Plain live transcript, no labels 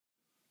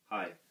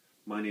Hi,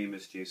 my name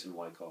is Jason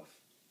Wyckoff.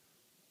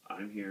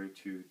 I'm here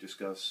to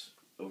discuss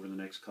over the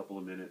next couple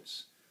of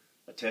minutes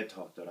a TED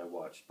Talk that I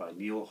watched by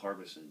Neil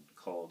Harbisson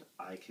called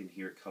I Can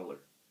Hear Color.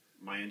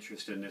 My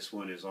interest in this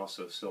one is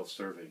also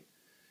self-serving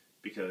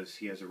because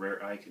he has a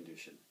rare eye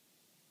condition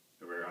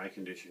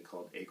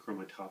called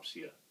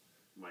achromatopsia.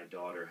 My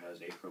daughter has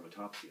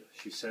achromatopsia.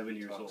 She's 7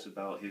 years old. Talks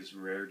about his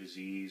rare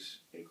disease,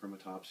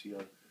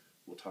 achromatopsia.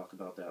 We'll talk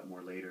about that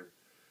more later.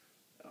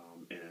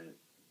 And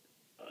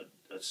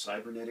a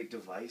cybernetic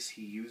device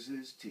he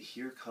uses to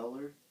hear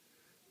color,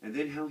 and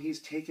then how he's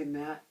taken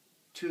that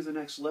to the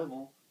next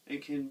level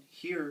and can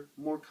hear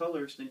more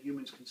colors than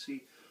humans can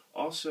see.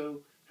 Also,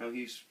 how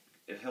he's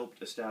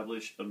helped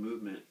establish a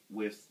movement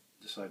with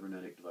the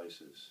cybernetic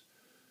devices.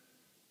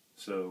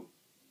 So,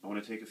 I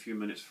want to take a few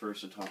minutes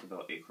first and talk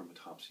about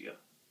achromatopsia.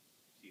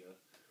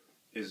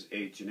 Is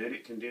a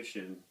genetic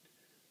condition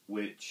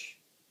which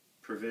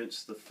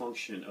prevents the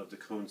function of the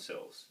cone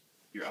cells.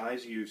 Your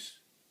eyes use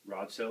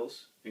rod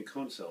cells and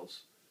cone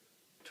cells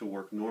to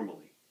work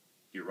normally.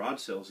 Your rod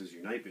cells is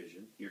your night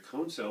vision. Your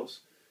cone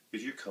cells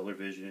is your color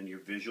vision, your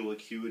visual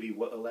acuity,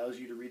 what allows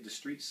you to read the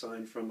street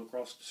sign from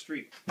across the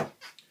street.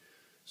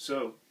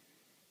 So,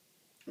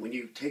 when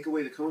you take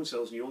away the cone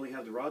cells and you only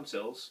have the rod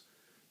cells,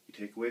 you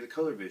take away the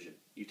color vision.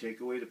 You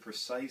take away the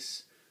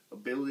precise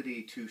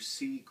ability to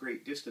see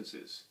great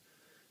distances.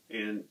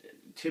 And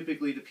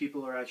typically the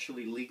people are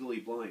actually legally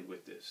blind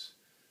with this.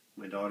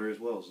 My daughter as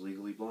well is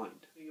legally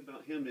blind. The thing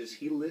about him is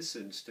he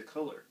listens to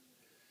color.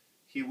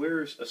 He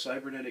wears a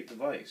cybernetic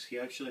device. He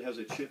actually has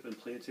a chip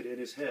implanted in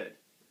his head.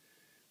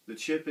 The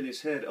chip in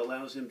his head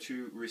allows him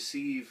to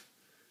receive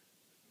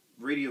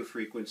radio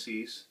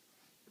frequencies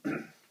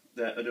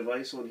that a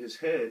device on his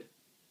head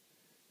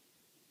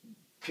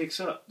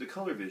picks up, the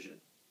color vision.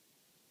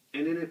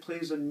 And then it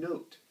plays a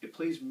note. It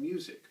plays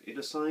music. It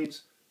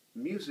assigns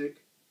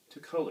music to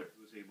color.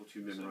 He was able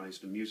to memorize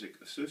the music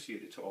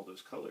associated to all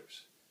those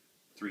colors.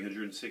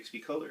 360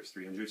 colors,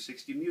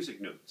 360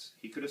 music notes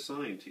he could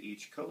assign to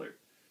each color,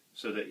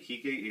 so that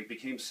it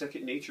became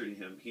second nature to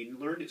him. He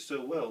learned it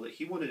so well that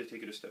he wanted to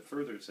take it a step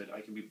further and said,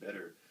 I can be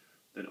better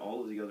than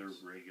all of the other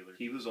regular.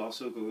 He was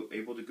also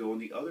able to go on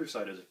the other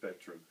side of the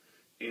spectrum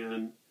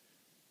and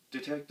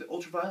detect the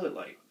ultraviolet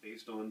light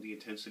based on the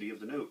intensity of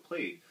the note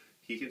played.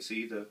 He can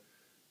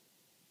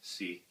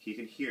he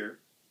can hear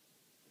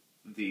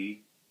the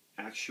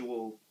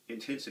actual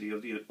intensity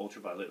of the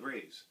ultraviolet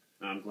rays.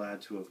 I'm glad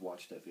to have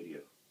watched that video.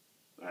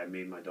 I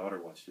made my daughter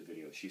watch the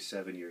video. She's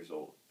 7 years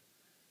old.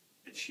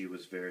 And she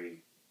was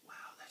very,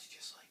 wow, that's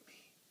just like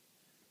me.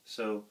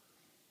 So,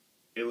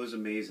 it was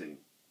amazing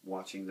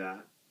watching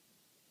that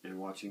and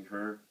watching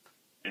her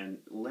and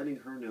letting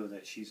her know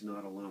that she's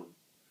not alone.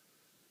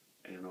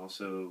 And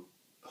also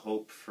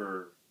hope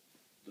for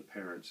the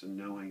parents and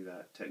knowing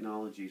that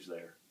technology's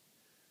there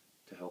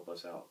to help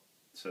us out.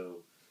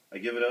 So, I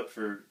give it up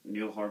for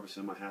Neil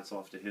Harbisson. My hat's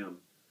off to him.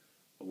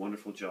 A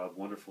wonderful job,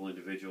 wonderful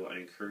individual. I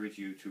encourage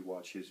you to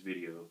watch his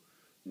video,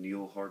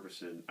 Neil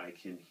Harbisson, I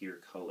Can Hear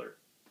Color.